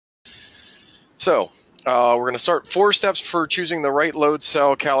So we're going to start 4 steps for choosing the right load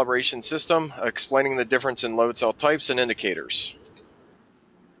cell calibration system, explaining the difference in load cell types and indicators.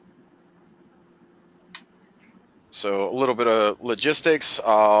 So a little bit of logistics.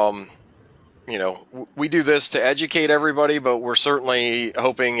 We do this to educate everybody, but we're certainly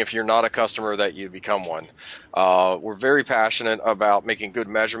hoping if you're not a customer that you become one. We're very passionate about making good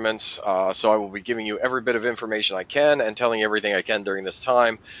measurements, so I will be giving you every bit of information I can and telling you everything I can during this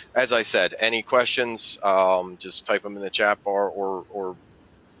time. As I said, any questions, just type them in the chat bar, or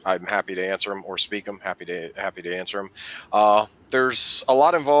I'm happy to answer them, or speak them. Happy to answer them. There's a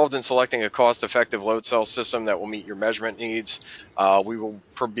lot involved in selecting a cost-effective load cell system that will meet your measurement needs. We will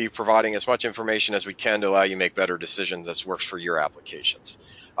be providing as much information as we can to allow you to make better decisions that works for your applications.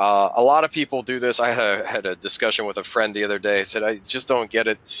 A lot of people do this. I had a discussion with a friend the other day. I said, I just don't get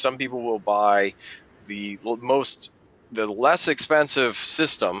it. Some people will buy the less expensive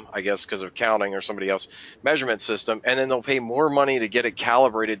system, I guess because of counting or somebody else measurement system, and then they'll pay more money to get it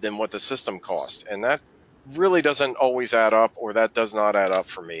calibrated than what the system cost. And that really doesn't always add up, or that does not add up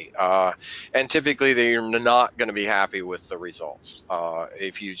for me. And typically they're not going to be happy with the results.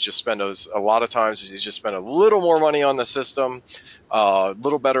 If you just spend a lot of times, you just spend a little more money on the system, a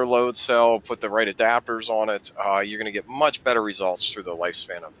little better load cell, put the right adapters on it, you're going to get much better results through the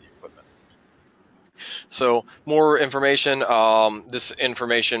lifespan of the equipment. So more information. This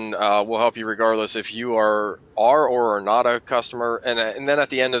information will help you regardless if you are or are not a customer. And then at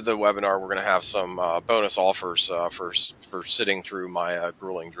the end of the webinar, we're going to have some bonus offers for sitting through my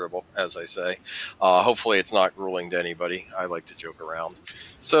grueling dribble, as I say. Hopefully it's not grueling to anybody. I like to joke around.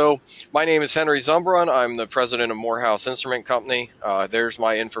 So my name is Henry Zumbron. I'm the president of Morehouse Instrument Company. There's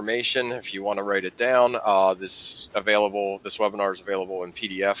my information if you want to write it down. This webinar is available in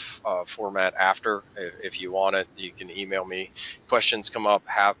PDF format after. If you want it, you can email me. Questions come up,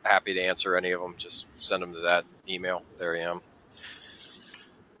 happy to answer any of them. Just send them to that email. There I am.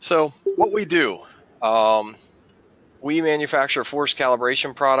 So what we do. We manufacture force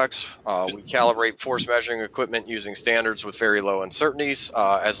calibration products. We calibrate force measuring equipment using standards with very low uncertainties,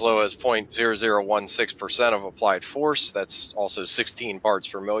 as low as 0.0016% of applied force. That's also 16 parts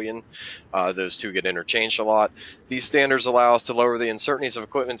per million. Those two get interchanged a lot. These standards allow us to lower the uncertainties of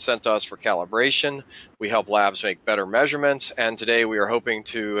equipment sent to us for calibration. We help labs make better measurements, and today we are hoping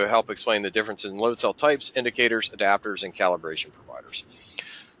to help explain the difference in load cell types, indicators, adapters, and calibration providers.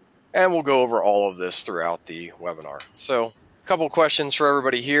 And we'll go over all of this throughout the webinar. So a couple questions for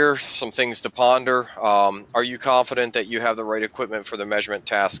everybody here, some things to ponder. Are you confident that you have the right equipment for the measurement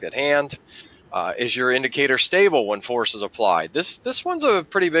task at hand? Is your indicator stable when force is applied? This one's a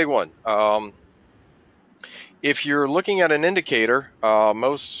pretty big one. If you're looking at an indicator,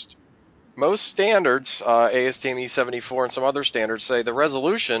 most standards, ASTM E74 and some other standards, say the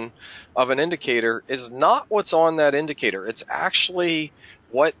resolution of an indicator is not what's on that indicator. It's actually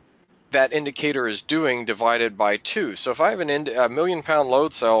what that indicator is doing divided by 2. So if I have a 1,000,000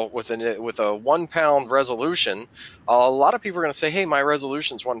 load cell with a 1 pound resolution, a lot of people are going to say, hey, my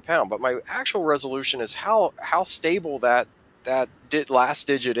resolution is 1 pound, but my actual resolution is how stable that last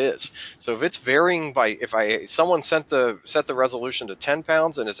digit is. So if it's varying by, someone set the resolution to 10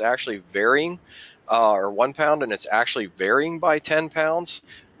 pounds and it's actually varying, or 1 pound and it's actually varying by 10 pounds,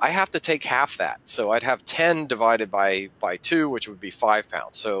 I have to take half that. So I'd have 10 divided by 2, which would be 5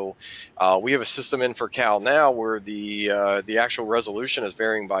 pounds. So we have a system in for Cal now where the actual resolution is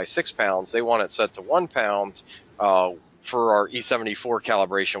varying by 6 pounds. They want it set to 1 pound. For our E74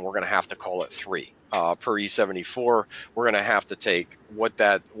 calibration, we're going to have to call it 3. Per E74, we're going to have to take what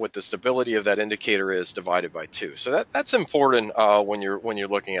the stability of that indicator is divided by 2. So that's important when you're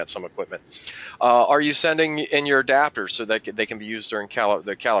looking at some equipment. Are you sending in your adapters so that they can be used during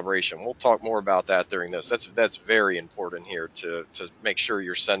the calibration? We'll talk more about that during this. That's very important here to make sure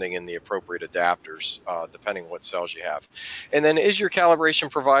you're sending in the appropriate adapters depending on what cells you have. And then, is your calibration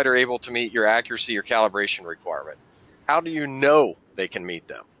provider able to meet your accuracy or calibration requirement? How do you know they can meet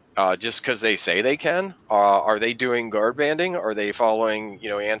them? Just because they say they can? Are they doing guard banding? Are they following,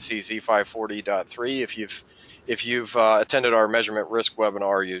 ANSI Z540.3? If you've attended our measurement risk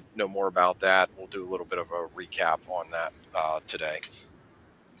webinar, you know more about that. We'll do a little bit of a recap on that today.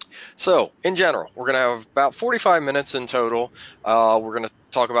 So in general, we're going to have about 45 minutes in total. We're going to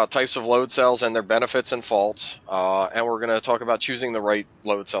talk about types of load cells and their benefits and faults, and we're going to talk about choosing the right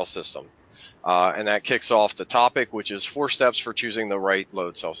load cell system. And that kicks off the topic, which is 4 steps for choosing the right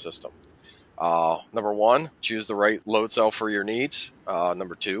load cell system. Number 1, choose the right load cell for your needs.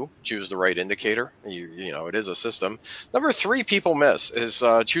 Number 2, choose the right indicator. It is a system. Number 3, people miss is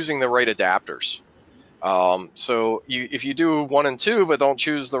choosing the right adapters. So if you do 1 and 2 but don't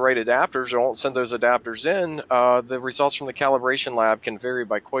choose the right adapters or don't send those adapters in, the results from the calibration lab can vary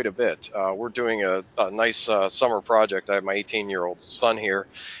by quite a bit. We're doing a nice summer project. I have my 18-year-old son here,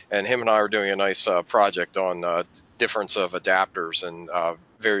 and him and I are doing a nice project on difference of adapters and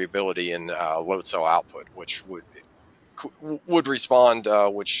variability in load cell output, which would respond,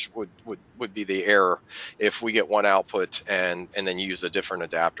 which would be the error if we get one output and then use a different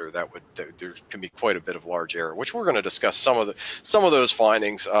adapter. There can be quite a bit of large error, which we're going to discuss some of those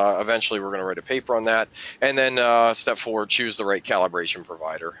findings. Eventually, we're going to write a paper on that, and then step 4, choose the right calibration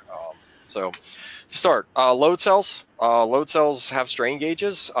provider. So to start, load cells. Load cells have strain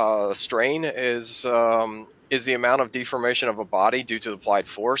gauges. Strain is the amount of deformation of a body due to applied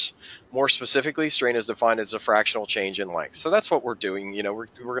force. More specifically, strain is defined as a fractional change in length. So that's what we're doing. You know, we're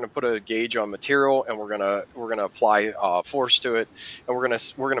going to put a gauge on material, and we're going to apply force to it, and we're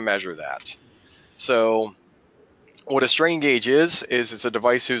going to measure that. So what a strain gauge is it's a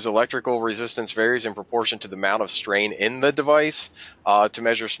device whose electrical resistance varies in proportion to the amount of strain in the device. To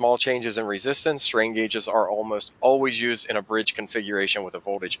measure small changes in resistance, strain gauges are almost always used in a bridge configuration with a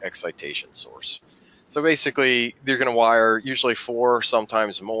voltage excitation source. So basically, you're going to wire usually 4,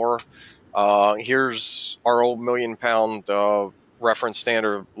 sometimes more. Here's our old 1,000,000-pound reference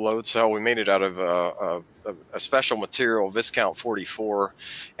standard load cell. We made it out of a special material, Viscount 44,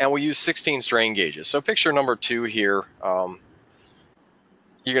 and we use 16 strain gauges. So picture number 2 here,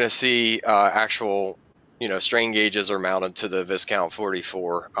 you're going to see actual, strain gauges are mounted to the Viscount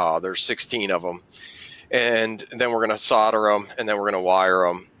 44. There's 16 of them. And then we're going to solder them, and then we're going to wire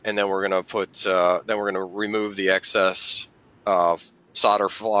them, and then we're going to then we're going to remove the excess solder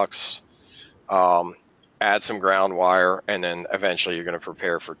flux, add some ground wire, and then eventually you're going to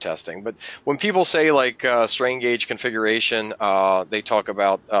prepare for testing. But when people say like strain gauge configuration, they talk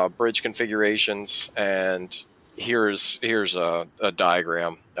about bridge configurations, and here's a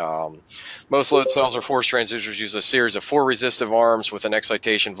diagram. Most load cells or force transducers use a series of 4 resistive arms with an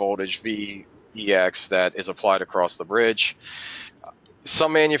excitation voltage VEX that is applied across the bridge.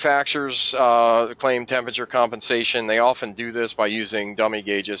 Some manufacturers claim temperature compensation. They often do this by using dummy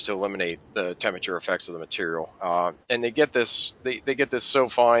gauges to eliminate the temperature effects of the material. And they get this so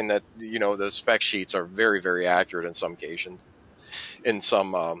fine that the spec sheets are very, very accurate in some cases. In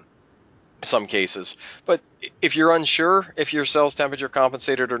some cases. But if you're unsure if your cell's temperature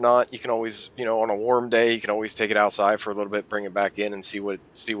compensated or not, you can always, on a warm day, you can always take it outside for a little bit, bring it back in, and see what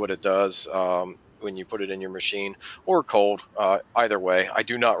it does when you put it in your machine, or cold. Either way, I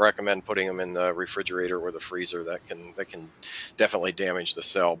do not recommend putting them in the refrigerator or the freezer. That can definitely damage the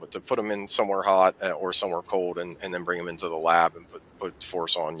cell. But to put them in somewhere hot or somewhere cold, and then bring them into the lab and put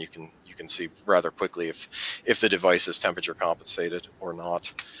force on, you can see rather quickly if the device is temperature compensated or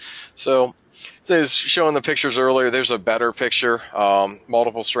not. So as shown the pictures earlier, there's a better picture.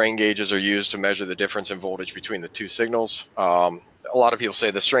 Multiple strain gauges are used to measure the difference in voltage between the 2 signals. A lot of people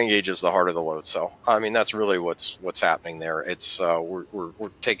say the strain gauge is the heart of the load cell. I mean, that's really what's happening there. It's we're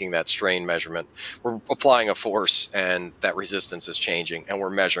taking that strain measurement, we're applying a force, and that resistance is changing, and we're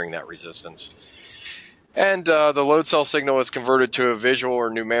measuring that resistance. And the load cell signal is converted to a visual or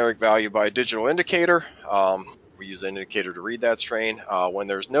numeric value by a digital indicator. We use an indicator to read that strain. When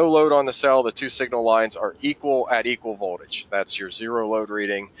there's no load on the cell, the 2 signal lines are equal at equal voltage. That's your 0 load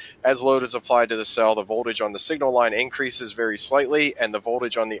reading. As load is applied to the cell, the voltage on the signal line increases very slightly, and the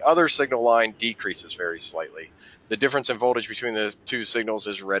voltage on the other signal line decreases very slightly. The difference in voltage between the 2 signals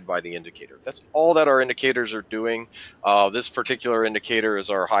is read by the indicator. That's all that our indicators are doing. This particular indicator is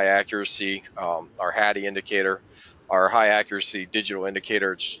our high accuracy, our HADI indicator. Our high accuracy digital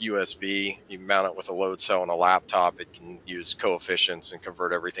indicator, it's USB. You mount it with a load cell on a laptop. It can use coefficients and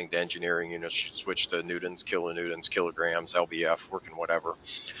convert everything to engineering units, switch to newtons, kilonewtons, kilograms, LBF, working whatever.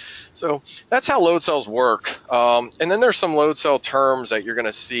 So that's how load cells work. And then there's some load cell terms that you're going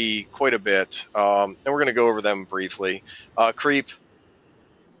to see quite a bit, and we're going to go over them briefly. Creep.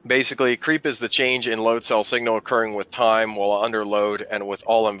 Basically, creep is the change in load cell signal occurring with time while under load and with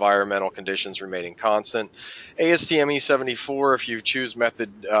all environmental conditions remaining constant. ASTM E74, if you choose method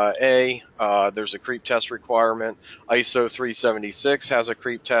A, there's a creep test requirement. ISO 376 has a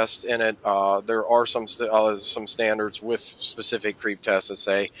creep test in it. There are some standards with specific creep tests that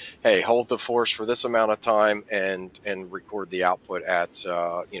say, hey, hold the force for this amount of time and record the output at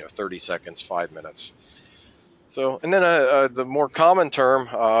 30 seconds, 5 minutes. So, and then the more common term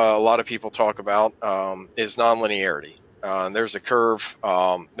a lot of people talk about is nonlinearity. There's a curve.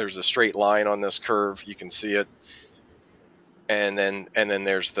 There's a straight line on this curve. You can see it. and then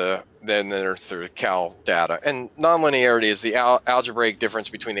there's the cal data. And nonlinearity is the algebraic difference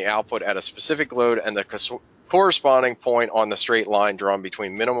between the output at a specific load and the corresponding point on the straight line drawn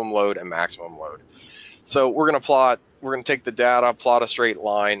between minimum load and maximum load. So we're going to take the data, plot a straight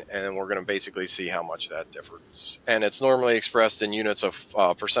line, and then we're going to basically see how much that differs. And it's normally expressed in units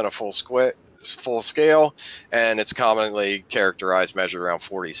of percent of full scale, and it's commonly characterized, measured around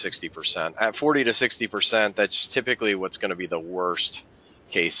 40-60%. At 40 to 60%, that's typically what's going to be the worst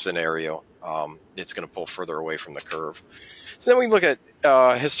case scenario. It's going to pull further away from the curve. So then we look at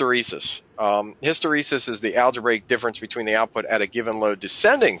hysteresis. Hysteresis is the algebraic difference between the output at a given load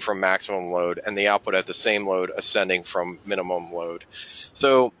descending from maximum load and the output at the same load ascending from minimum load.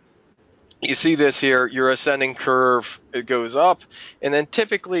 So you see this here, your ascending curve, it goes up, and then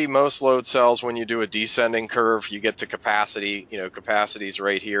typically most load cells, when you do a descending curve, you get to capacity, capacity's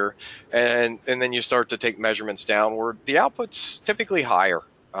right here, and then you start to take measurements downward. The output's typically higher,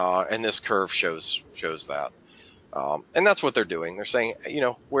 and this curve shows that. And that's what they're doing. They're saying,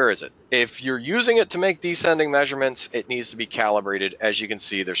 where is it? If you're using it to make descending measurements, it needs to be calibrated. As you can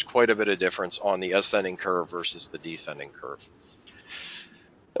see, there's quite a bit of difference on the ascending curve versus the descending curve.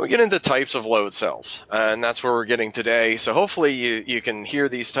 Then we get into types of load cells, and that's where we're getting today. So hopefully you can hear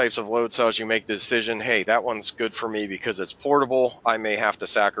these types of load cells. You make the decision, hey, that one's good for me because it's portable. I may have to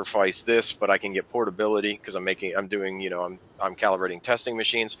sacrifice this, but I can get portability because I'm calibrating testing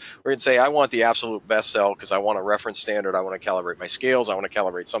machines. We're going to say I want the absolute best cell because I want a reference standard. I want to calibrate my scales. I want to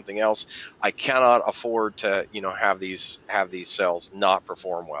calibrate something else. I cannot afford to have these cells not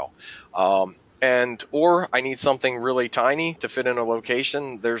perform well. Or I need something really tiny to fit in a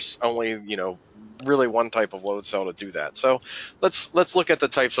location. There's only, really one type of load cell to do that. So let's look at the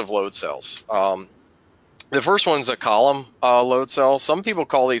types of load cells. The first one's a column load cell. Some people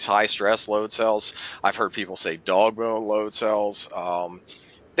call these high stress load cells. I've heard people say dog bone load cells.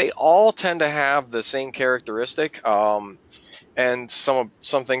 They all tend to have the same characteristic. And some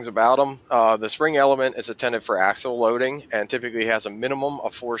things about them. The spring element is intended for axial loading and typically has a minimum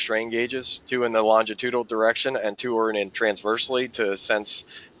of 4 strain gauges, 2 in the longitudinal direction and 2 are in transversely to sense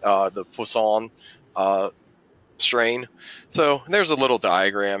the Poisson strain. So there's a little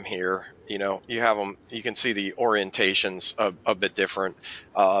diagram here. You have them. You can see the orientations a bit different.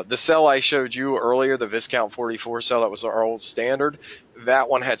 The cell I showed you earlier, the Viscount 44 cell, that was our old standard. That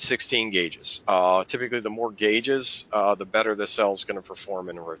one had 16 gauges. Typically, the more gauges, the better the cell is going to perform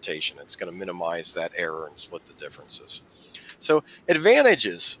in rotation. It's going to minimize that error and split the differences. So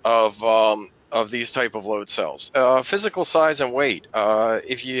advantages of these type of load cells: physical size and weight.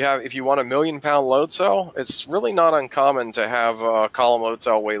 If you want a 1 million pound load cell, it's really not uncommon to have a column load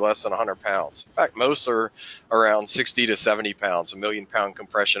cell weigh less than 100 pounds. In fact, most are around 60 to 70 pounds. 1 million pound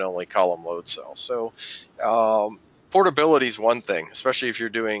compression only column load cell. So portability is one thing, especially if you're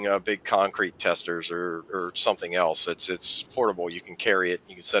doing big concrete testers or something else. It's portable. You can carry it.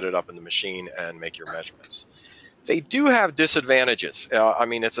 You can set it up in the machine and make your measurements. They do have disadvantages.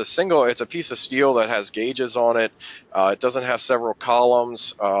 It's a piece of steel that has gauges on it. It doesn't have several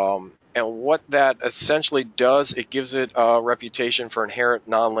columns. And what that essentially does, it gives it a reputation for inherent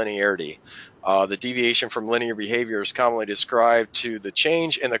nonlinearity. The deviation from linear behavior is commonly described to the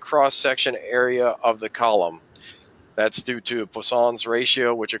change in the cross-section area of the column. That's due to Poisson's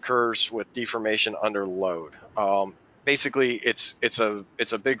ratio, which occurs with deformation under load. Basically, it's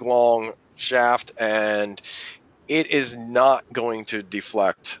a big long shaft, and it is not going to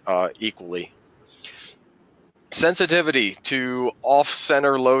deflect equally. Sensitivity to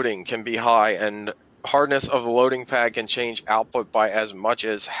off-center loading can be high, and hardness of the loading pad can change output by as much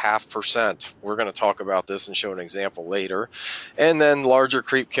as 0.5%. We're going to talk about this and show an example later. And then larger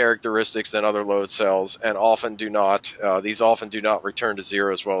creep characteristics than other load cells, and these often do not return to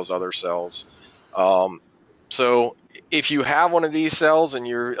zero as well as other cells. So if you have one of these cells and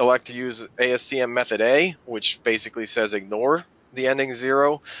you elect to use ASTM method A, which basically says ignore the ending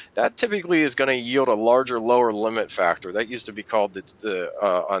 0, that typically is going to yield a larger lower limit factor. That used to be called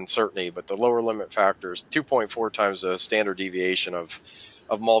the uncertainty, but the lower limit factor is 2.4 times the standard deviation of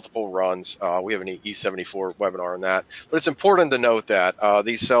multiple runs. We have an E74 webinar on that. But it's important to note that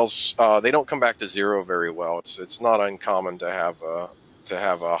these cells, they don't come back to 0 very well. It's not uncommon to have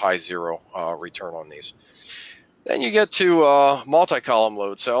a high 0 return on these. Then you get to multi-column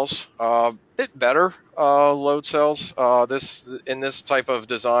load cells, bit better load cells. In this type of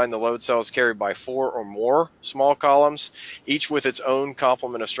design, the load cell is carried by 4 or more small columns, each with its own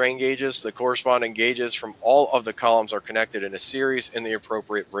complement of strain gauges. The corresponding gauges from all of the columns are connected in a series in the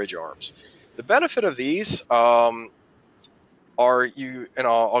appropriate bridge arms. The benefit of these, and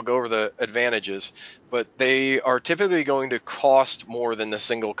I'll go over the advantages, but they are typically going to cost more than the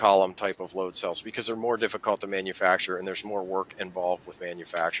single column type of load cells because they're more difficult to manufacture and there's more work involved with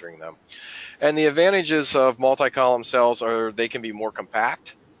manufacturing them. And the advantages of multi-column cells are they can be more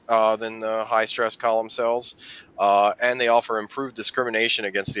compact than the high-stress column cells, and they offer improved discrimination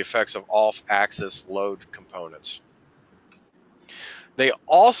against the effects of off-axis load components. They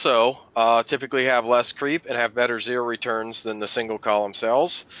also typically have less creep and have better zero returns than the single column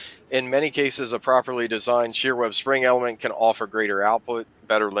cells. In many cases, a properly designed shear web spring element can offer greater output,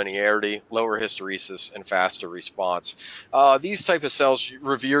 better linearity, lower hysteresis, and faster response. These type of cells,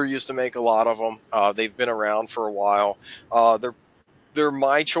 Revere used to make a lot of them. They've been around for a while. They're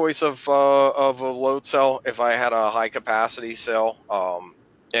my choice of a load cell if I had a high capacity cell.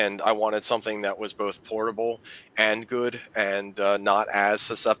 And I wanted something that was both portable and good, and not as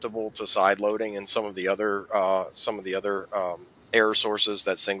susceptible to side loading and some of the other error sources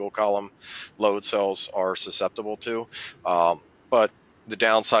that single column load cells are susceptible to. But the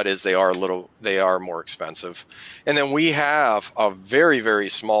downside is they are more expensive. And then we have a very, very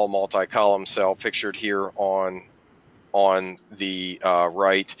small multi-column cell pictured here on the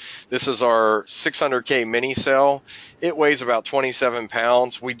right. This is our 600K mini cell. It weighs about 27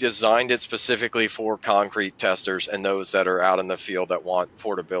 pounds. We designed it specifically for concrete testers and those that are out in the field that want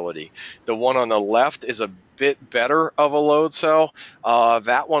portability. The one on the left is a bit better of a load cell.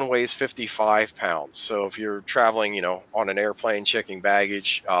 That one weighs 55 pounds. So if you're traveling, on an airplane checking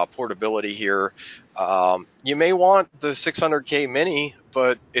baggage, portability here, you may want the 600K mini,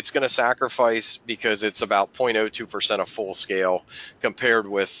 but it's going to sacrifice because it's about 0.02% of full scale compared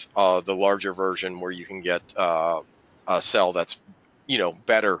with the larger version where you can get a cell that's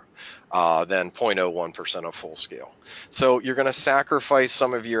better than 0.01% of full scale. So you're going to sacrifice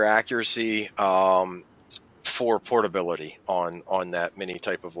some of your accuracy for portability on that mini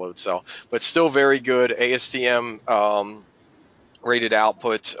type of load cell, but still very good. ASTM rated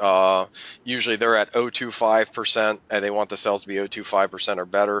output, usually they're at 0.25%, and they want the cells to be 0.25% or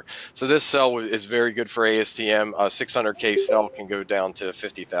better. So this cell is very good for ASTM. A 600K cell can go down to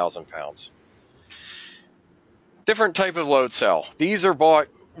 50,000 pounds. Different type of load cell. These are bought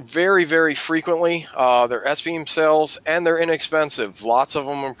very, very frequently. They're S-beam cells, and they're inexpensive. Lots of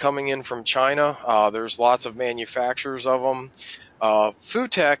them are coming in from China. There's lots of manufacturers of them.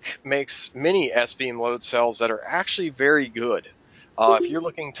 FUTEC makes mini S-beam load cells that are actually very good. If you're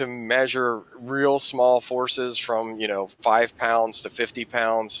looking to measure real small forces from 5 pounds to 50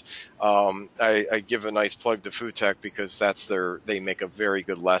 pounds, I give a nice plug to FUTEC because they make a very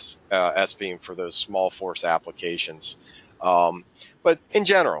good S-beam for those small force applications. But in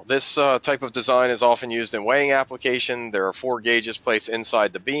general, this type of design is often used in weighing application. There are 4 gauges placed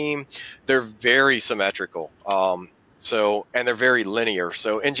inside the beam. They're very symmetrical. And they're very linear.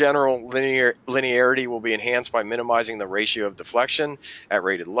 So in general, linearity will be enhanced by minimizing the ratio of deflection at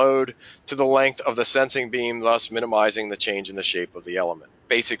rated load to the length of the sensing beam, thus minimizing the change in the shape of the element.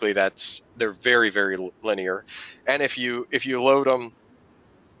 Basically, they're very, very linear. And if you load them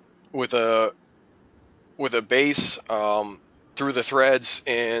with a base through the threads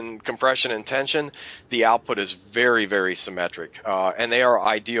in compression and tension, the output is very, very symmetric, and they are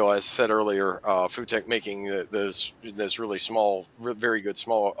ideal. As said earlier, FUTEC making those really small, very good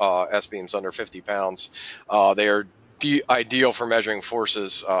small S-beams under 50 pounds. They are ideal for measuring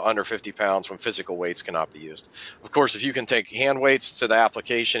forces under 50 pounds when physical weights cannot be used. Of course, if you can take hand weights to the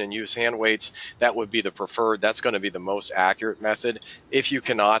application and use hand weights, that would be the preferred. That's going to be the most accurate method. If you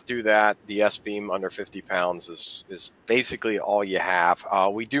cannot do that, the S-beam under 50 pounds is basically all you have.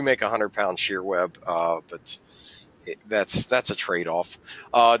 We do make a 100-pound shear web, but that's a trade-off.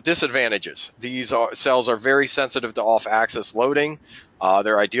 Disadvantages. These cells are very sensitive to off-axis loading.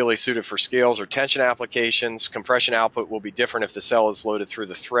 They're ideally suited for scales or tension applications. Compression output will be different if the cell is loaded through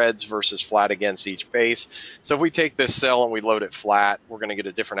the threads versus flat against each base. So if we take this cell and we load it flat, we're going to get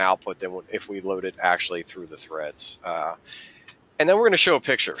a different output than if we load it actually through the threads. And then we're going to show a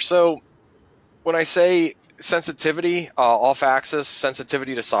picture. So when I say sensitivity, off-axis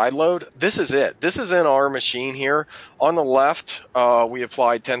sensitivity to side load, this is it. This is in our machine here. On the left, we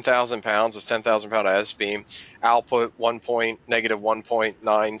applied 10,000 pounds, it's 10,000 pound S-beam, output negative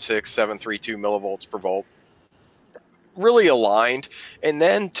 1.96732 millivolts per volt. Really aligned. And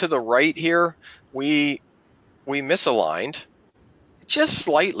then to the right here, we misaligned just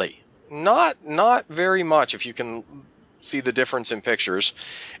slightly. Not very much, if you can see the difference in pictures.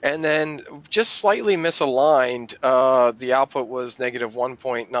 And then just slightly misaligned, the output was negative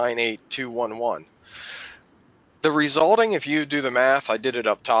 1.98211. The resulting, if you do the math, I did it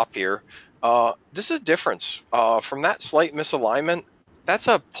up top here, This is a difference. From that slight misalignment, that's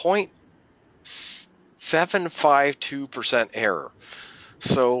a 0.752% error.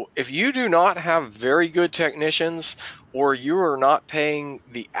 So if you do not have very good technicians, or you are not paying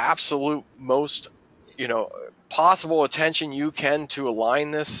the absolute most, you know, possible attention you can to align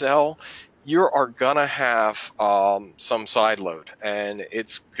this cell, you are gonna have some side load, and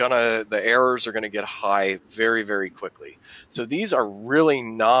the errors are gonna get high very, very quickly. So these are really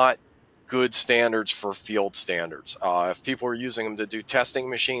not good standards for field standards. If people are using them to do testing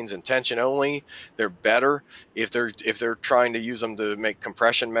machines and tension only, they're better. If they're trying to use them to make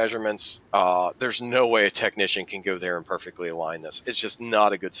compression measurements, there's no way a technician can go there and perfectly align this. It's just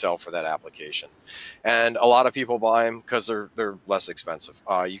not a good cell for that application. And a lot of people buy them because they're less expensive.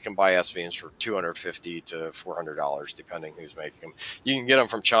 You can buy SVMs for $250 to $400 depending who's making them. You can get them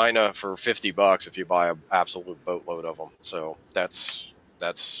from China for $50 if you buy an absolute boatload of them. So that's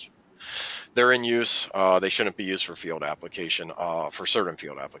they're in use. They shouldn't be used for field application, for certain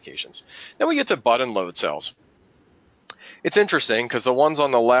field applications. Then we get to button load cells. It's interesting because the ones on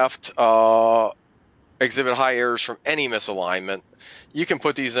the left exhibit high errors from any misalignment. You can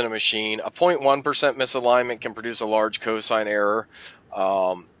put these in a machine. A 0.1% misalignment can produce a large cosine error.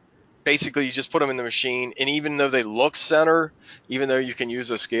 Basically, you just put them in the machine, and even though they look center, even though you can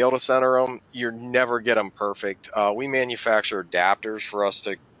use a scale to center them, you never get them perfect. We manufacture adapters for us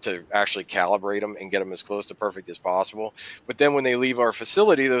to actually calibrate them and get them as close to perfect as possible. But then when they leave our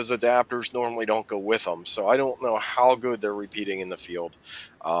facility, those adapters normally don't go with them. So I don't know how good they're repeating in the field.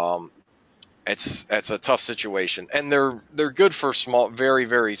 It's a tough situation, and they're good for small, very,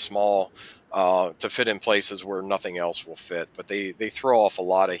 very small, to fit in places where nothing else will fit. But they throw off a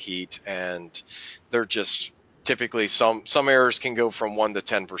lot of heat, and they're just typically some errors can go from 1 to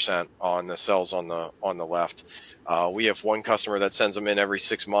 10% on the cells on the left. We have one customer that sends them in every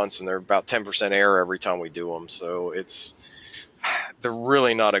 6 months, and they're about 10% error every time we do them. So they're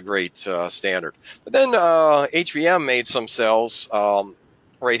really not a great standard. But then HBM made some cells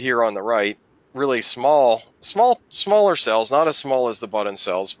right here on the right, really smaller cells, not as small as the button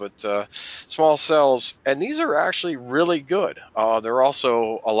cells, but small cells, and these are actually really good. They're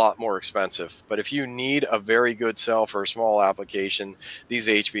also a lot more expensive, but if you need a very good cell for a small application, these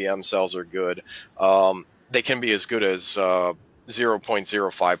HBM cells are good. They can be as good as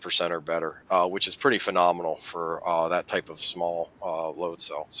 0.05% or better, which is pretty phenomenal for that type of small load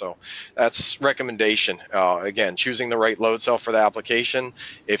cell. So that's recommendation. Again, choosing the right load cell for the application.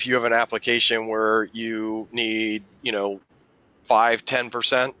 If you have an application where you need,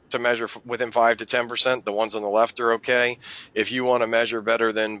 5-10% to measure within 5 to 10%, the ones on the left are okay. If you want to measure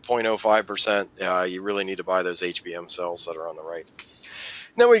better than 0.05%, you really need to buy those HBM cells that are on the right.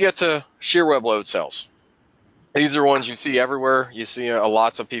 Then we get to shear web load cells. These are ones you see everywhere. You see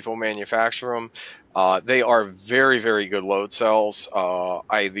lots of people manufacture them. They are very, very good load cells.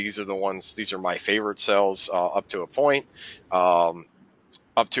 These are my favorite cells up to a point,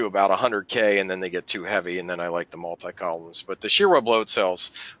 up to about 100K, and then they get too heavy, and then I like the multi-columns. But the shear web load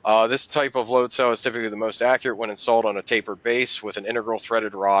cells, this type of load cell is typically the most accurate when installed on a tapered base with an integral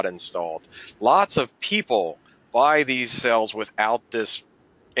threaded rod installed. Lots of people buy these cells without this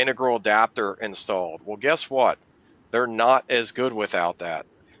integral adapter installed. Well, guess what? They're not as good without that.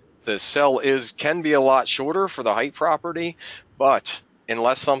 The cell can be a lot shorter for the height property, but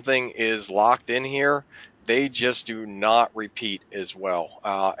unless something is locked in here, they just do not repeat as well.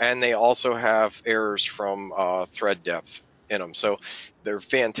 And they also have errors from thread depth in them. So they're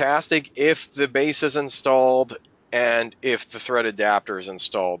fantastic if the base is installed and if the thread adapter is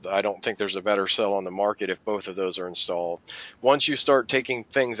installed. I don't think there's a better cell on the market if both of those are installed. Once you start taking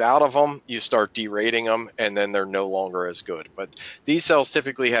things out of them, you start derating them, and then they're no longer as good. But these cells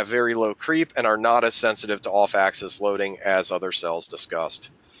typically have very low creep and are not as sensitive to off-axis loading as other cells discussed.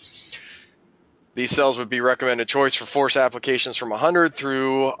 These cells would be recommended choice for force applications from 100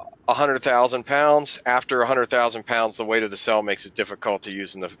 through 100,000 pounds. After 100,000 pounds, the weight of the cell makes it difficult to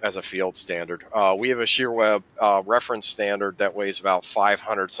use as a field standard. We have a shear web reference standard that weighs about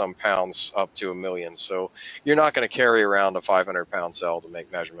 500 some pounds up to 1 million. So you're not going to carry around a 500-pound cell to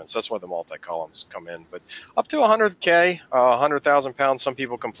make measurements. That's why the multi-columns come in. But up to 100K, 100,000 pounds, some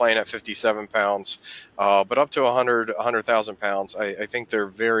people complain at 57 pounds. But up to 100,000 pounds, I think they're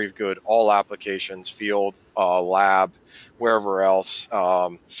very good. All applications, field, lab, wherever else.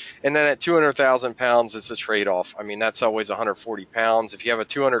 And then at 200,000 pounds, it's a trade-off. I mean, that's always 140 pounds. If you have a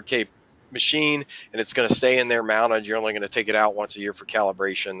 200K machine and it's going to stay in there mounted, you're only going to take it out once a year for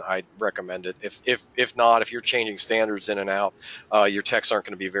calibration, I'd recommend it. If not, if you're changing standards in and out, your techs aren't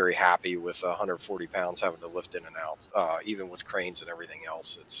going to be very happy with 140 pounds having to lift in and out, even with cranes and everything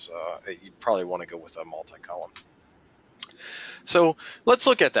else. You'd probably want to go with a multi-column. So let's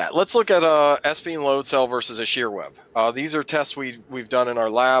look at that. Let's look at a S-beam load cell versus a shear web. These are tests we've done in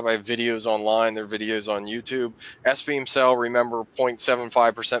our lab. I have videos online. There are videos on YouTube. S-beam cell, remember,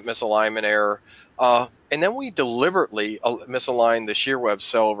 0.75% misalignment error. And then we deliberately misalign the shear web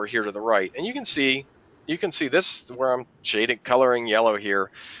cell over here to the right. And you can see this where I'm shaded coloring yellow here.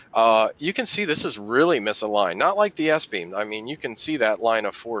 You can see this is really misaligned, not like the S-beam. I mean, you can see that line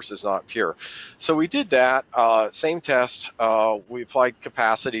of force is not pure. So we did that, same test. We applied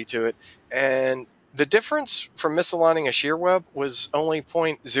capacity to it, and the difference from misaligning a shear web was only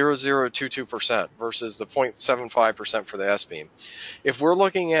 0.0022% versus the 0.75% for the S-beam. If we're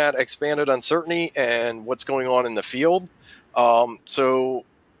looking at expanded uncertainty and what's going on in the field, so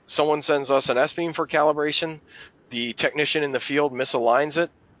someone sends us an S-beam for calibration, the technician in the field misaligns it,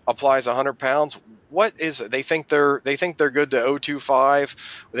 applies 100 pounds. What is it? They think they're good to 0.25,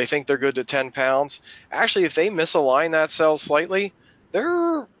 or they think they're good to 10 pounds. Actually, if they misalign that cell slightly,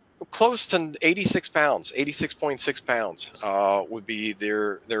 they're close to 86 pounds, 86.6 pounds would be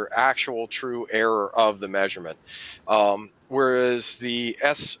their actual true error of the measurement. Whereas the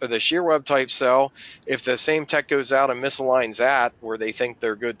shear web type cell, if the same tech goes out and misaligns that, where they think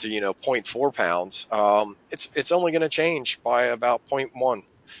they're good to 0.4 pounds, it's only going to change by about 0.1.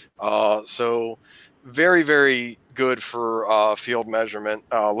 So very, very good for field measurement,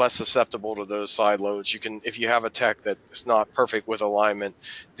 less susceptible to those side loads. If you have a tech that's not perfect with alignment,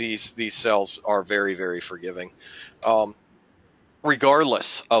 these cells are very, very forgiving.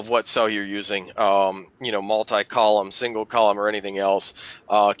 Regardless of what cell you're using, multi-column, single column, or anything else,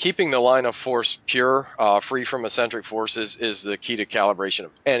 keeping the line of force pure, free from eccentric forces, is the key to calibration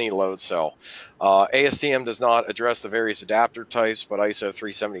of any load cell. ASTM does not address the various adapter types, but ISO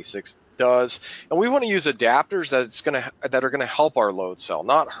 376 does, and we want to use adapters that are going to help our load cell,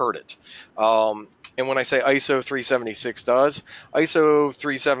 not hurt it. And when I say ISO 376 does, ISO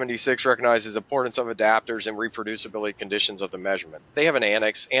 376 recognizes the importance of adapters and reproducibility conditions of the measurement. They have an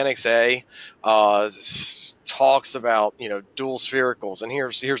annex. Annex A talks about dual sphericals, and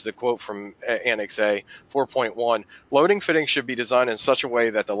here's the quote from Annex A 4.1: loading fittings should be designed in such a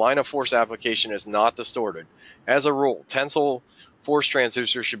way that the line of force application is not distorted. As a rule, tensile force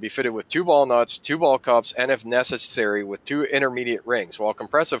transducers should be fitted with 2 ball nuts, 2 ball cups, and if necessary with 2 intermediate rings, while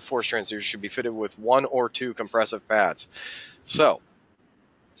compressive force transducers should be fitted with 1 or 2 compressive pads. So,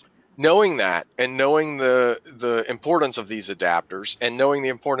 knowing that, and knowing the importance of these adapters, and knowing the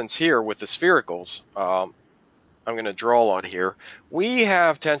importance here with the sphericals, I'm going to draw on here. We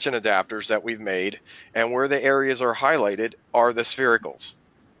have tension adapters that we've made, and where the areas are highlighted are the sphericals.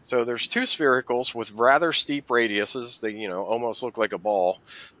 So there's 2 sphericals with rather steep radiuses. They almost look like a ball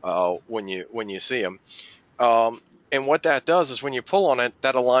when you see them. And what that does is when you pull on it,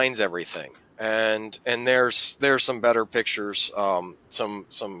 that aligns everything. And there's some better pictures,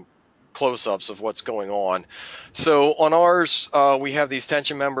 some close-ups of what's going on. So on ours, we have these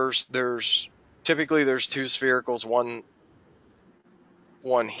tension members. Typically there's 2 sphericals,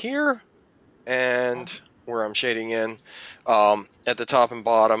 one here and where I'm shading in at the top and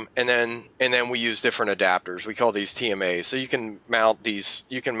bottom, and then we use different adapters. We call these TMAs. So you can mount these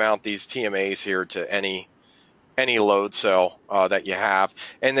TMAs here to any load cell that you have,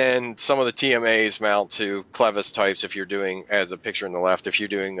 and then some of the TMAs mount to clevis types. If you're doing, as a picture on the left, if you're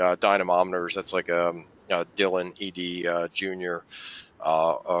doing dynamometers, that's like a Dillon ED Junior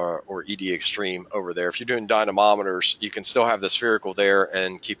or ED Extreme over there. If you're doing dynamometers, you can still have the spherical there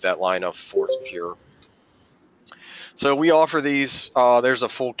and keep that line of force pure. So we offer these. There's a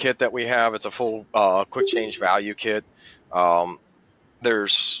full kit that we have. It's a full quick change value kit.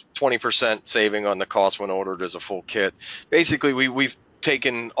 There's 20% saving on the cost when ordered as a full kit. Basically, we've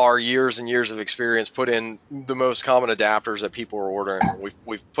taken our years and years of experience, put in the most common adapters that people are ordering.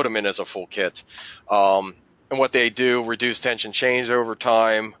 We've put them in as a full kit. And what they do: reduce tension change over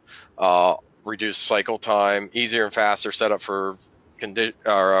time, reduce cycle time, easier and faster setup for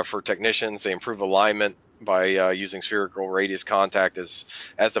technicians. They improve alignment by using spherical radius contact as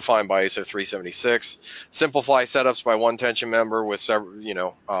defined by ISO 376. Simplify setups by one tension member with several,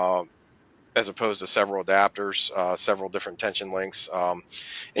 as opposed to several adapters, several different tension links. And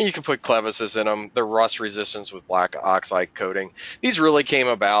you can put clevises in them. They're rust resistant with black oxide coating. These really came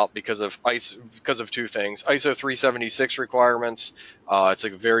about because of two things: ISO 376 requirements. It's a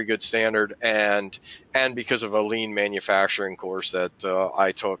very good standard, and because of a lean manufacturing course that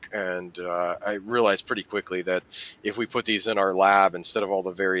I took, and I realized pretty quickly that if we put these in our lab instead of all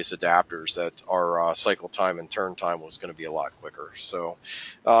the various adapters, that our cycle time and turn time was going to be a lot quicker. So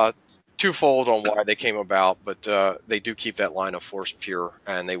twofold on why they came about, but they do keep that line of force pure,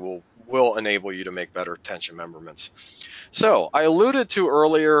 and they will enable you to make better tension membrements. So I alluded to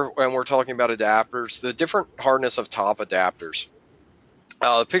earlier when we're talking about adapters, the different hardness of top adapters.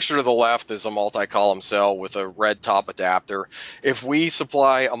 The picture to the left is a multi-column cell with a red top adapter. If we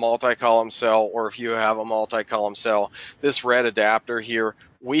supply a multi-column cell, or if you have a multi-column cell, this red adapter here,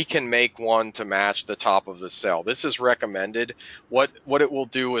 we can make one to match the top of the cell. This is recommended. What it will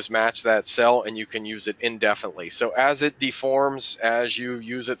do is match that cell, and you can use it indefinitely. So as it deforms, as you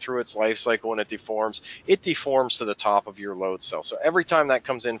use it through its life cycle and it deforms to the top of your load cell. So every time that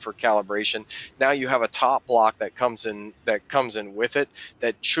comes in for calibration, now you have a top block that comes in with it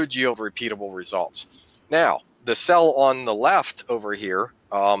that should yield repeatable results. Now, the cell on the left over here,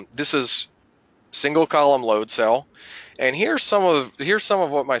 this is single column load cell. And here's some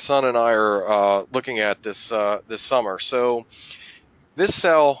of what my son and I are looking at this summer. So this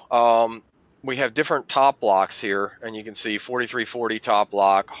cell, we have different top blocks here, and you can see 4340 top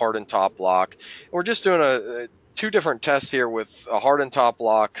block, hardened top block. And we're just doing two different tests here with a hardened top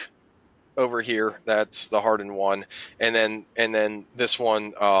block over here. That's the hardened one, and then this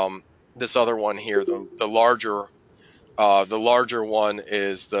one, this other one here, the larger one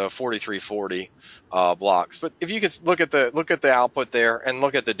is the 4340 blocks. But if you could look at the output there and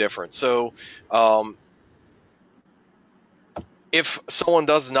look at the difference. So if someone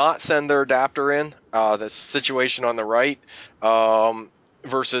does not send their adapter in, the situation on the right,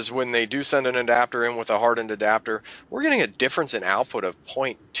 versus when they do send an adapter in with a hardened adapter, we're getting a difference in output of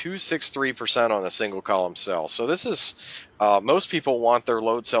 0.263% on a single column cell. So this is, most people want their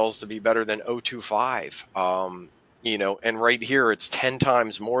load cells to be better than 0.25. And right here it's 10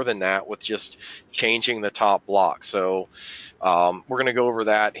 times more than that with just changing the top block. So we're going to go over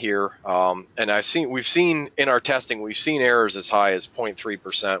that here. And we've seen in our testing, we've seen errors as high as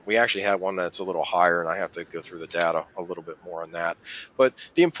 0.3%. We actually had one that's a little higher, and I have to go through the data a little bit more on that. But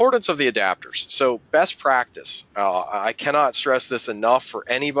the importance of the adapters. So best practice, I cannot stress this enough for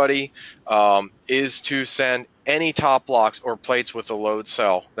anybody, is to send any top blocks or plates with the load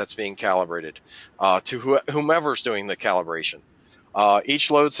cell that's being calibrated to whomever's doing the calibration. Each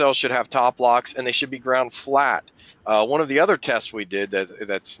load cell should have top blocks, and they should be ground flat. One of the other tests we did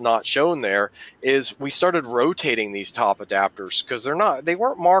that's not shown there is we started rotating these top adapters because they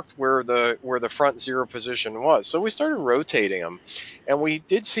weren't marked where the front zero position was. So we started rotating them, and we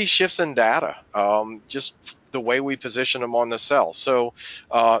did see shifts in data, just the way we position them on the cell. So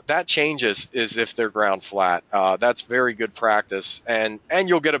that changes is if they're ground flat. That's very good practice, and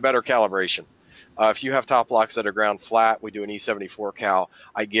you'll get a better calibration. If you have top blocks that are ground flat, we do an E74 cal,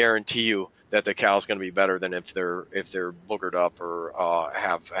 I guarantee you that the cal is going to be better than if they're boogered up or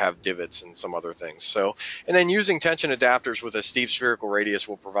have divots and some other things. So, and then using tension adapters with a steep spherical radius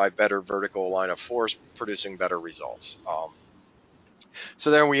will provide better vertical line of force, producing better results.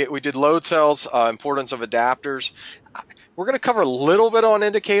 So then we did load cells, importance of adapters. We're going to cover a little bit on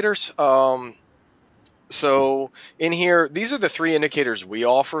indicators. So in here, these are the three indicators we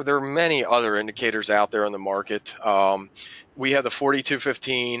offer. There are many other indicators out there on the market. We have the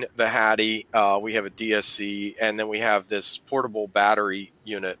 4215, the Hattie, we have a DSC, and then we have this portable battery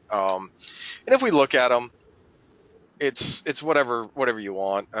unit. And if we look at them, it's whatever you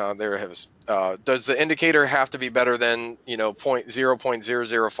want. Does the indicator have to be better than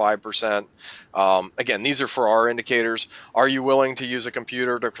 0.005%? Again, these are for our indicators. Are you willing to use a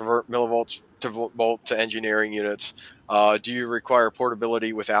computer to convert millivolts to volt to engineering units? Do you require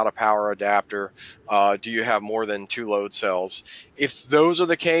portability without a power adapter? Do you have more than 2 load cells? If those are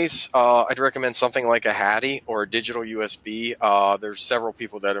the case, I'd recommend something like a Hattie or a digital USB. There's several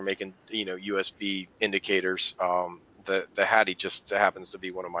people that are making USB indicators. The Hattie just happens to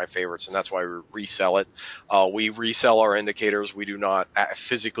be one of my favorites, and that's why we resell it. We resell our indicators. We do not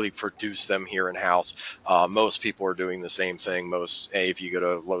physically produce them here in-house. Most people are doing the same thing. If you go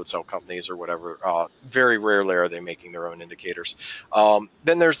to load cell companies or whatever, very rarely are they making their own indicators.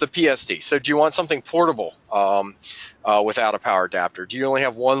 Then there's the PSD. So do you want something portable? without a power adapter? Do you only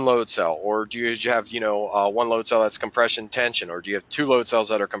have one load cell, or do you have one load cell that's compression tension, or do you have two load cells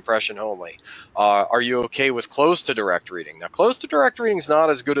that are compression only? Are you okay with close to direct reading? Now, close to direct reading is not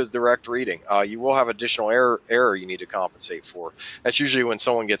as good as direct reading. You will have additional error you need to compensate for. That's usually when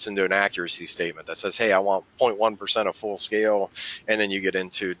someone gets into an accuracy statement that says, hey, I want 0.1% of full scale, and then you get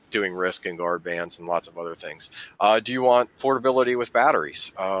into doing risk and guard bands and lots of other things. Do you want portability with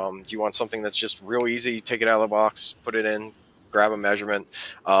batteries? Do you want something that's just real easy, take it out of the box, put it in, grab a measurement?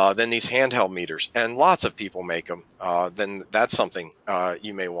 Then these handheld meters, and lots of people make them. Then that's something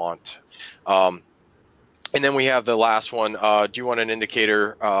you may want. And then we have the last one. Do you want an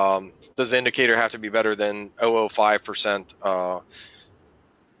indicator? Does the indicator have to be better than 0.005%?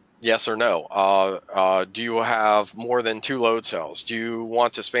 Yes or no? Do you have more than two load cells? Do you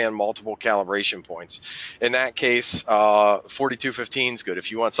want to span multiple calibration points? In that case, 4215 is good.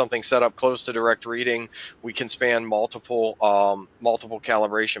 If you want something set up close to direct reading, we can span multiple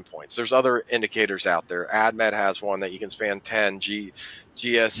calibration points. There's other indicators out there. AdMed has one that you can span 10.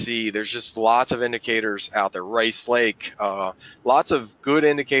 GSC. There's just lots of indicators out there. Rice Lake. Lots of good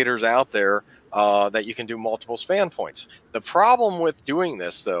indicators out there that you can do multiple span points. The problem with doing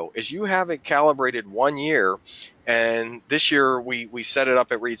this, though, is you have it calibrated 1 year, and this year we set it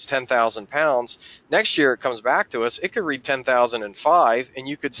up, it reads 10,000 pounds. Next year it comes back to us, it could read 10,005, and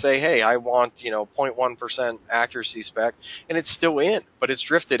you could say, hey, I want 0.1% accuracy spec, and it's still in, but it's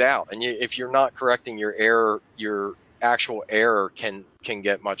drifted out. And if you're not correcting your error, your actual error can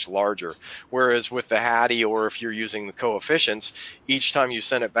get much larger. Whereas with the Hattie, or if you're using the coefficients, each time you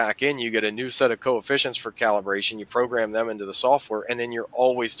send it back in, you get a new set of coefficients for calibration, you program them into the software, and then you're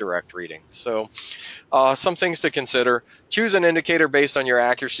always direct reading. So some things to consider: choose an indicator based on your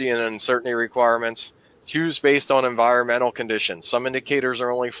accuracy and uncertainty requirements. Choose based on environmental conditions. Some indicators are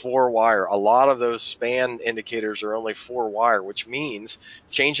only 4-wire. A lot of those span indicators are only 4-wire, which means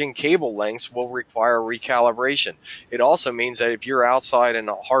changing cable lengths will require recalibration. It also means that if you're outside in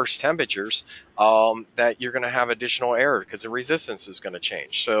harsh temperatures, that you're going to have additional error because the resistance is going to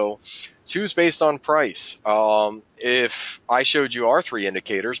change. So choose based on price. If I showed you our 3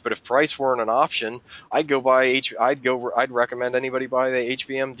 indicators, but if price weren't an option, I'd recommend anybody buy the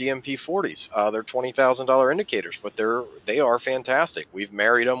HBM DMP40s. They're $20,000 indicators, but they are fantastic. We've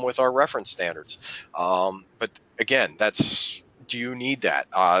married them with our reference standards. But again, do you need that?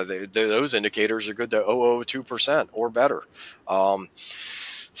 Those indicators are good to 0.002% or better.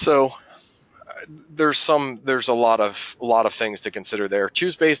 So there's a lot of things to consider there.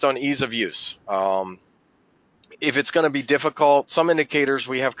 Choose based on ease of use. If it's going to be difficult, some indicators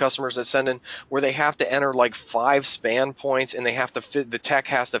we have customers that send in where they have to enter like 5 span points, and the tech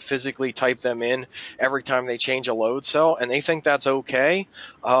has to physically type them in every time they change a load cell, and they think that's okay.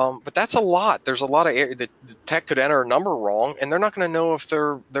 But that's a lot. There's a lot of the tech could enter a number wrong, and they're not going to know if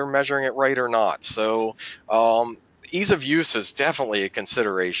they're measuring it right or not. So ease of use is definitely a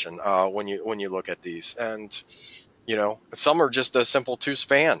consideration when you look at these. And some are just a simple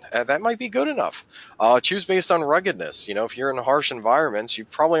 2-span. That might be good enough. Choose based on ruggedness. If you're in harsh environments, you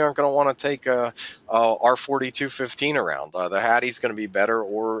probably aren't going to want to take R4215 around. The Hattie's going to be better,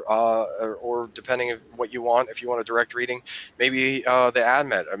 or depending on what you want, if you want a direct reading, maybe the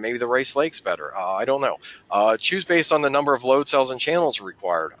AdMed, or maybe the Rice Lake's better. I don't know. Choose based on the number of load cells and channels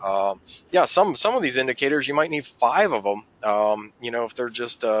required. Some of these indicators, you might need 5 of them. If they're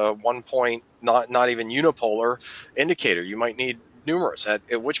just 1 point, not even unipolar indicator, you might need numerous.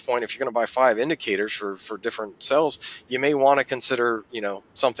 At which point, if you're going to buy 5 indicators for different cells, you may want to consider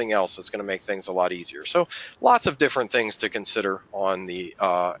something else that's going to make things a lot easier. So lots of different things to consider on the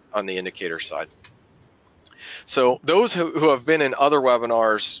indicator side. So those who have been in other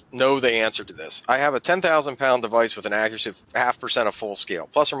webinars know the answer to this. I have a 10,000 pound device with an accuracy of 0.5% of full scale,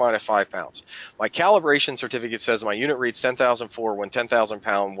 plus or minus 5 pounds. My calibration certificate says my unit reads 10,004 when 10,000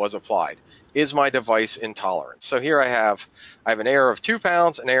 pound was applied. Is my device in tolerance? So here I have an error of 2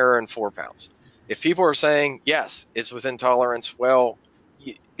 pounds, an error in 4 pounds. If people are saying, yes, it's within tolerance, well,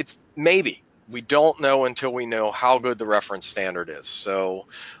 it's maybe. We don't know until we know how good the reference standard is. So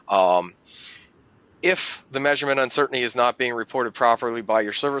if the measurement uncertainty is not being reported properly by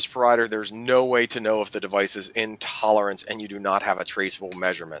your service provider, there's no way to know if the device is in tolerance and you do not have a traceable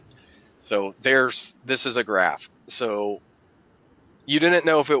measurement. So this is a graph. So you didn't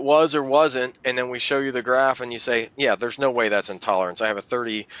know if it was or wasn't, and then we show you the graph and you say, yeah, there's no way that's in tolerance. I have a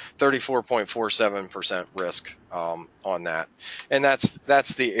 34.47% risk on that. And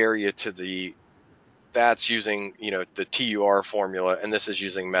that's the area to the that's using, the TUR formula, and this is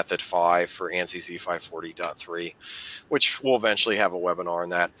using method 5 for ANSI Z540.3, which we'll eventually have a webinar on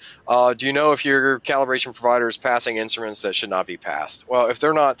that. Do you know if your calibration provider is passing instruments that should not be passed? Well, if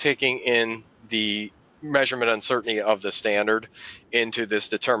they're not taking in the measurement uncertainty of the standard into this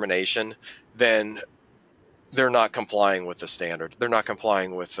determination, then they're not complying with the standard. They're not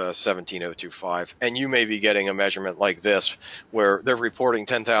complying with 17025. And you may be getting a measurement like this where they're reporting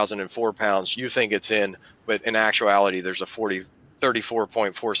 10,004 pounds. You think it's in, but in actuality, there's a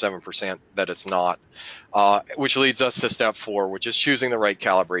 34.47% that it's not, which leads us to step 4, which is choosing the right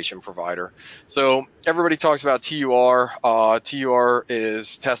calibration provider. So everybody talks about TUR. TUR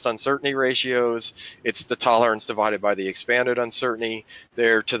is test uncertainty ratios. It's the tolerance divided by the expanded uncertainty.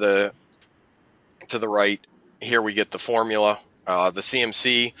 There to the right. Here we get the formula. The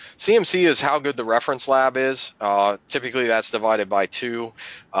CMC. CMC is how good the reference lab is. Typically that's divided by 2.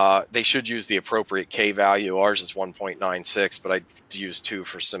 They should use the appropriate K value. Ours is 1.96, but I use 2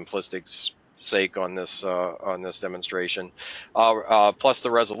 for simplistic sake on this demonstration. Plus the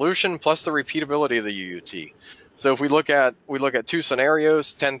resolution, plus the repeatability of the UUT. So if we look at 2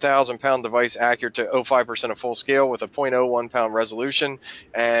 scenarios, 10,000 pound device accurate to 0.5% of full scale with a 0.01 pound resolution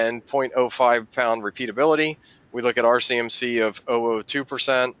and 0.05 pound repeatability. We look at RCMC of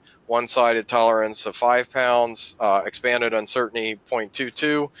 0.02%, one-sided tolerance of 5 pounds, expanded uncertainty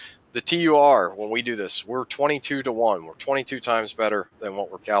 0.22. The TUR, when we do this, we're 22 to 1. We're 22 times better than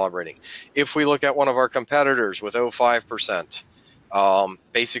what we're calibrating. If we look at one of our competitors with 0.5%,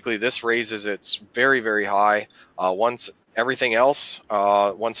 basically this raises it very, very high. Once everything else,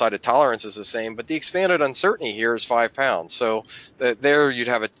 one-sided tolerance is the same, but the expanded uncertainty here is 5 pounds. So there you'd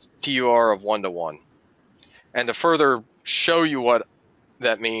have a TUR of 1 to 1. And to further show you what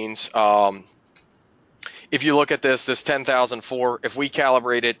that means, if you look at this 10,004, if we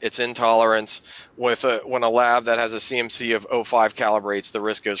calibrate it, it's in tolerance. When a lab that has a CMC of 0.5 calibrates, the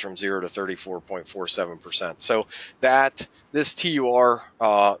risk goes from 0 to 34.47%. So this TUR,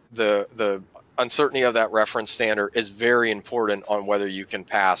 the uncertainty of that reference standard is very important on whether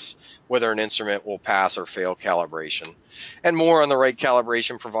an instrument will pass or fail calibration. And more on the right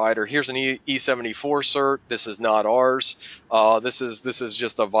calibration provider. Here's an E74 cert. This is not ours. This is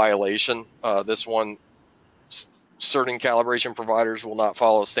just a violation. This one, certain calibration providers will not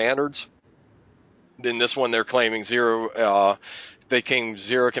follow standards. In this one, they're claiming 0. They claim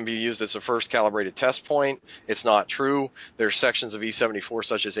 0 can be used as a first calibrated test point. It's not true. There's sections of E74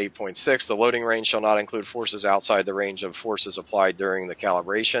 such as 8.6. The loading range shall not include forces outside the range of forces applied during the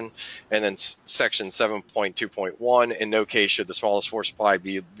calibration. And then section 7.2.1, in no case should the smallest force applied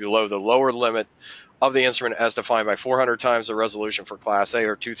be below the lower limit of the instrument as defined by 400 times the resolution for Class A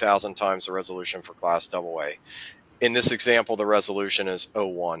or 2,000 times the resolution for Class AA. In this example, the resolution is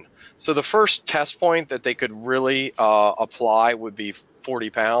 0.1. So the first test point that they could really apply would be 40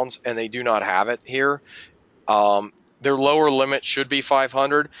 pounds, and they do not have it here. Their lower limit should be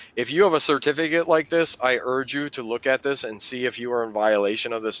 500. If you have a certificate like this, I urge you to look at this and see if you are in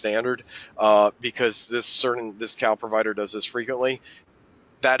violation of the standard, because this cal provider does this frequently.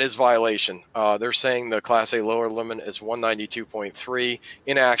 That is violation. They're saying the Class A lower limit is 192.3.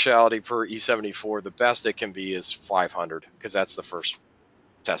 In actuality, per E74, the best it can be is 500, because that's the first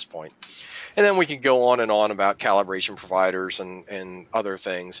test point. And then we can go on and on about calibration providers and other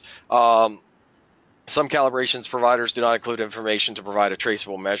things. Some calibrations providers do not include information to provide a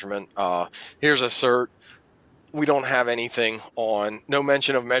traceable measurement. Here's a cert. We don't have anything on, no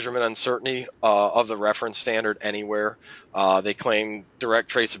mention of measurement uncertainty of the reference standard anywhere. They claim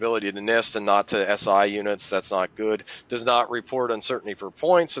direct traceability to NIST and not to SI units. That's not good. Does not report uncertainty per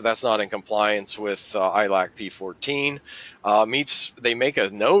point, so that's not in compliance with ILAC P14. They make a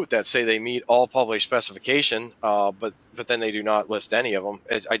note that say they meet all published specification, but then they do not list any of them.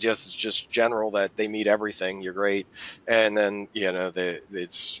 I guess it's just general that they meet everything. You're great. And then,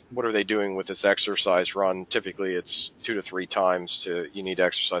 it's what are they doing with this exercise run? Typically, it's 2 to 3 times you need to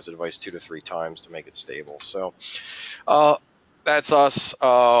exercise the device 2 to 3 times to make it stable. So that's us.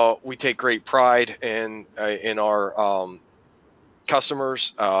 We take great pride in our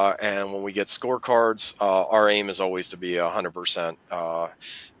customers, and when we get scorecards, our aim is always to be 100%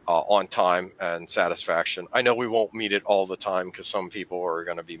 on time and satisfaction. I know we won't meet it all the time because some people are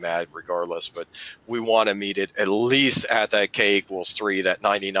going to be mad regardless, but we want to meet it at least at that K=3. That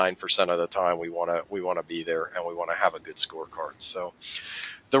 99% of the time we want to be there, and we want to have a good scorecard. So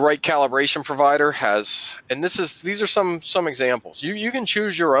The right calibration provider has, and these are some examples. You can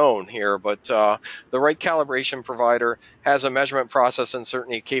choose your own here, but the right calibration provider has a measurement process and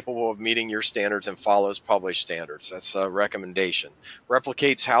certainty capable of meeting your standards and follows published standards. That's a recommendation.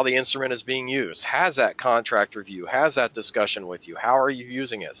 Replicates how the instrument is being used, has that contract review, has that discussion with you. How are you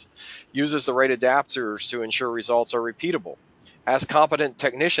using it? Uses the right adapters to ensure results are repeatable. Has competent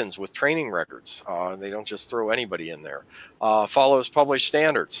technicians with training records. They don't just throw anybody in there. Follows published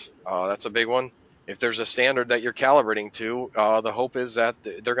standards. That's a big one. If there's a standard that you're calibrating to, the hope is that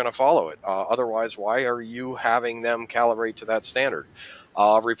they're going to follow it. Otherwise, why are you having them calibrate to that standard?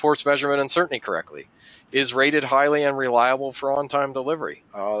 Reports measurement and certainty correctly. Is rated highly and reliable for on-time delivery.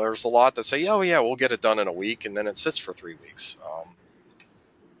 There's a lot that say, oh yeah, we'll get it done in a week, and then it sits for 3 weeks.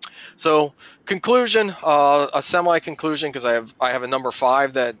 So conclusion, a semi-conclusion, because I have a number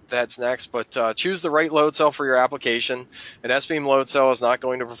 5 that's next, but choose the right load cell for your application. An S-beam load cell is not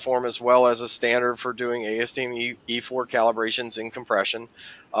going to perform as well as a standard for doing ASTM E4 calibrations in compression.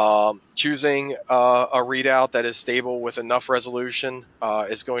 Choosing a readout that is stable with enough resolution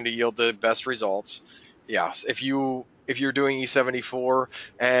is going to yield the best results. Yes, if you're doing E74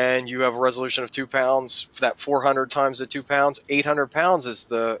 and you have a resolution of 2 pounds, that 400 times the 2 pounds, 800 pounds is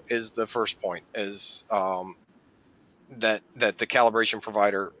the first point, is that the calibration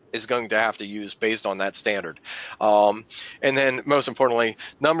provider is going to have to use based on that standard. And then most importantly,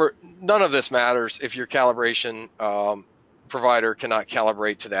 none of this matters if your calibration provider cannot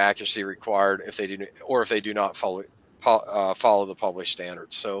calibrate to the accuracy required if they do not follow the published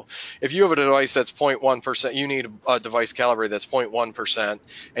standards. So if you have a device that's 0.1%, you need a device calibrated that's 0.1%,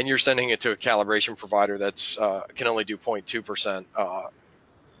 and you're sending it to a calibration provider that's can only do 0.2%.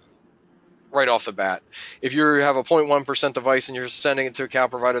 Right off the bat. If you have a 0.1% device and you're sending it to a cal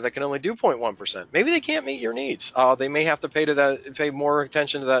provider that can only do 0.1%, maybe they can't meet your needs. They may have to pay more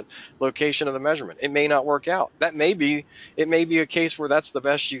attention to that location of the measurement. It may not work out. It may be a case where that's the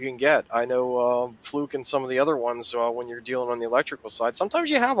best you can get. I know Fluke and some of the other ones, when you're dealing on the electrical side, sometimes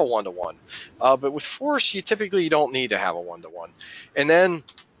you have a 1-to-1. But with force, you typically don't need to have a 1-to-1. And then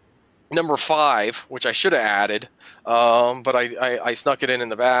number 5, which I should have added, but I snuck it in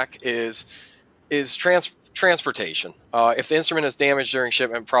the back, is transportation. If the instrument is damaged during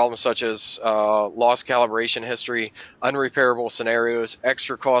shipment, problems such as lost calibration history, unrepairable scenarios,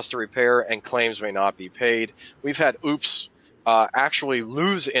 extra cost to repair, and claims may not be paid. We've had actually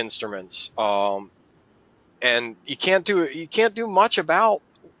lose instruments, and you can't do much about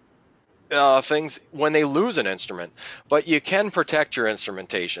things when they lose an instrument, but you can protect your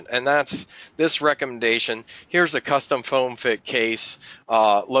instrumentation, and that's this recommendation. Here's a custom foam fit case.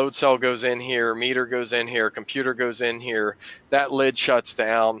 Load cell goes in here, meter goes in here, computer goes in here. That lid shuts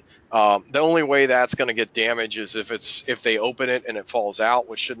down. The only way that's going to get damaged is if they open it and it falls out,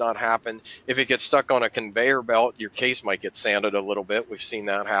 which should not happen. If it gets stuck on a conveyor belt, your case might get sanded a little bit. We've seen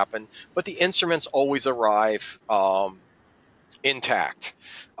that happen, but the instruments always arrive intact.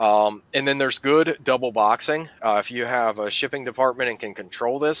 And then there's good double boxing. If you have a shipping department and can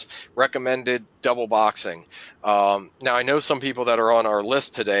control this, recommended double boxing. Now I know some people that are on our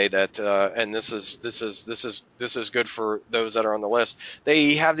list today that, and this is good for those that are on the list.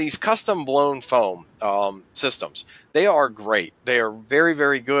 They have these custom blown foam systems. They are great. They are very,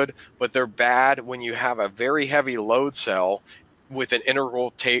 very good, but they're bad when you have a very heavy load cell with an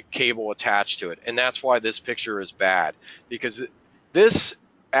integral cable attached to it, and that's why this picture is bad, because this,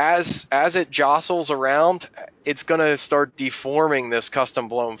 as it jostles around, it's going to start deforming this custom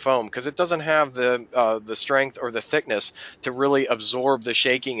blown foam because it doesn't have the strength or the thickness to really absorb the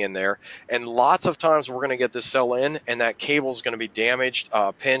shaking in there. And lots of times we're going to get this cell in, and that cable is going to be damaged,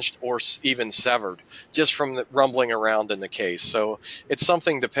 pinched, or even severed just from the rumbling around in the case. So it's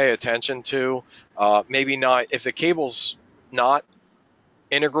something to pay attention to. Maybe not if the cable's not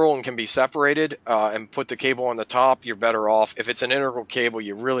integral and can be separated and put the cable on the top, you're better off. If it's an integral cable,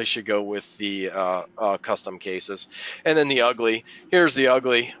 you really should go with the custom cases. And then the ugly, here's the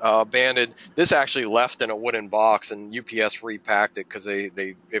ugly banded. This actually left in a wooden box, and UPS repacked it because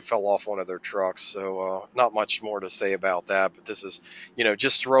it fell off one of their trucks. So not much more to say about that, but this is,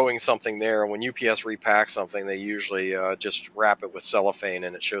 just throwing something there. When UPS repacks something, they usually just wrap it with cellophane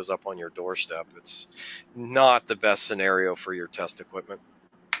and it shows up on your doorstep. It's not the best scenario for your test equipment.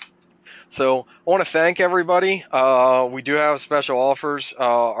 So I want to thank everybody. We do have special offers.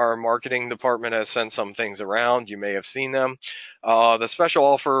 Our marketing department has sent some things around. You may have seen them. The special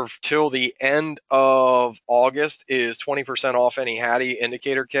offer till the end of August is 20% off any Hattie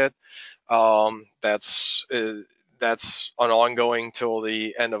indicator kit. that's an ongoing till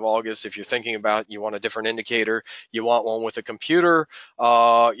the end of August. If you're thinking about you want a different indicator, you want one with a computer,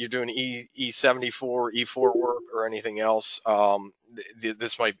 you're doing E74, E4 work or anything else,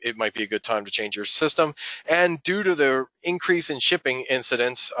 it might be a good time to change your system. And due to the increase in shipping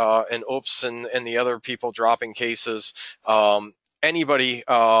incidents and OOPS and the other people dropping cases, anybody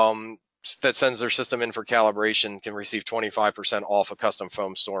that sends their system in for calibration can receive 25% off a custom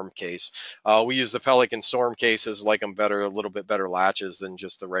foam storm case. We use the Pelican storm cases, like them better, a little bit better latches than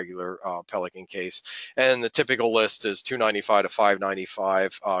just the regular Pelican case. And the typical list is $295 to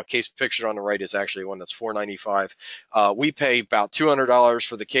 $595. Case pictured on the right is actually one that's $495. We pay about $200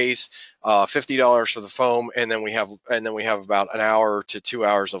 for the case, $50 for the foam, and then we have about an hour to 2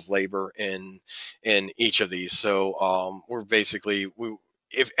 hours of labor in each of these. So we're basically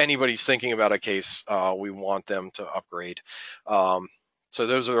if anybody's thinking about a case, we want them to upgrade. So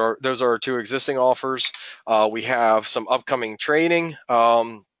those are our two existing offers. We have some upcoming training.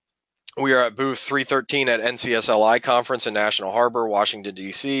 We are at booth 313 at NCSLI conference in National Harbor, Washington,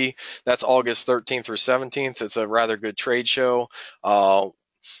 D.C. That's August 13th through 17th. It's a rather good trade show.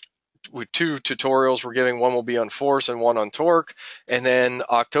 With two tutorials we're giving. One will be on force and one on torque. And then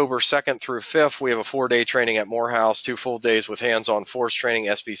October 2nd through 5th, we have a 4-day training at Morehouse, 2 full days with hands-on force training,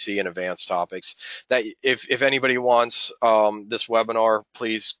 SBC, and advanced topics. That if anybody wants this webinar,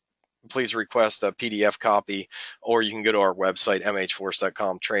 please request a PDF copy, or you can go to our website,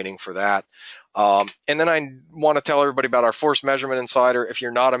 mhforce.com, training for that. And then I want to tell everybody about our Force Measurement Insider. If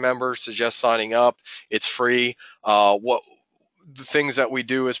you're not a member, suggest signing up. It's free. The things that we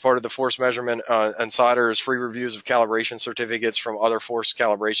do as part of the Force Measurement Insider is free reviews of calibration certificates from other force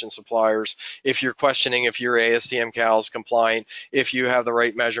calibration suppliers. If you're questioning if your ASTM cal is compliant, if you have the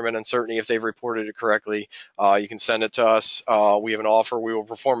right measurement and certainty if they've reported it correctly, you can send it to us. We have an offer. We will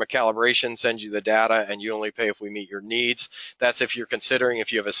perform a calibration, send you the data, and you only pay if we meet your needs. That's if you're considering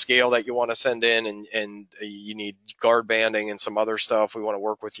if you have a scale that you want to send in and you need guard banding and some other stuff. We want to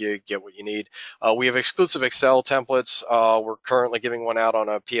work with you, get what you need. We have exclusive Excel templates. We're currently giving one out on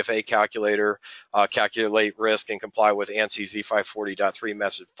a PFA calculator, calculate risk and comply with ANSI Z540.3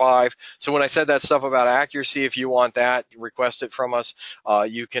 method 5. So when I said that stuff about accuracy, if you want that, request it from us.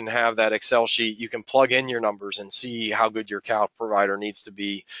 You can have that Excel sheet. You can plug in your numbers and see how good your cal provider needs to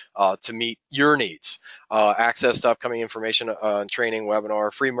be to meet your needs. Access to upcoming information and training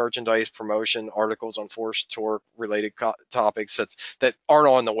webinar, free merchandise, promotion, articles on force, torque related topics that aren't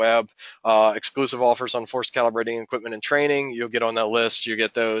on the web, exclusive offers on force calibrating equipment and training. You'll get on that list, you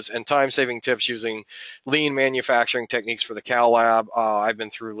get those, and time-saving tips using lean manufacturing techniques for the Cal Lab. I've been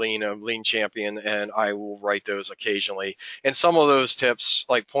through lean, a lean champion, and I will write those occasionally. And some of those tips,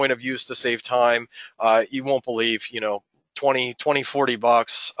 like point of use to save time, you won't believe, 20, 40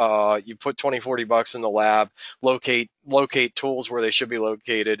 bucks. You put 20, 40 bucks in the lab, locate tools where they should be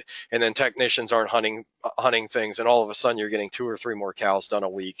located, and then technicians aren't hunting things, and all of a sudden you're getting 2 or 3 more cals done a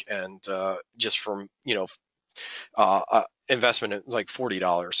week, and just from investment like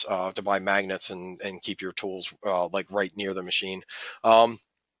 $40 to buy magnets and keep your tools like right near the machine.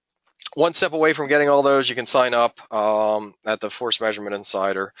 One step away from getting all those, you can sign up at the Force Measurement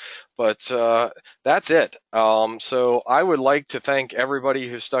Insider. But that's it. So I would like to thank everybody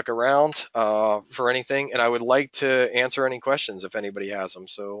who stuck around for anything, and I would like to answer any questions if anybody has them.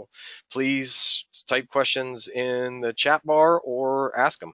 So please type questions in the chat bar or ask them.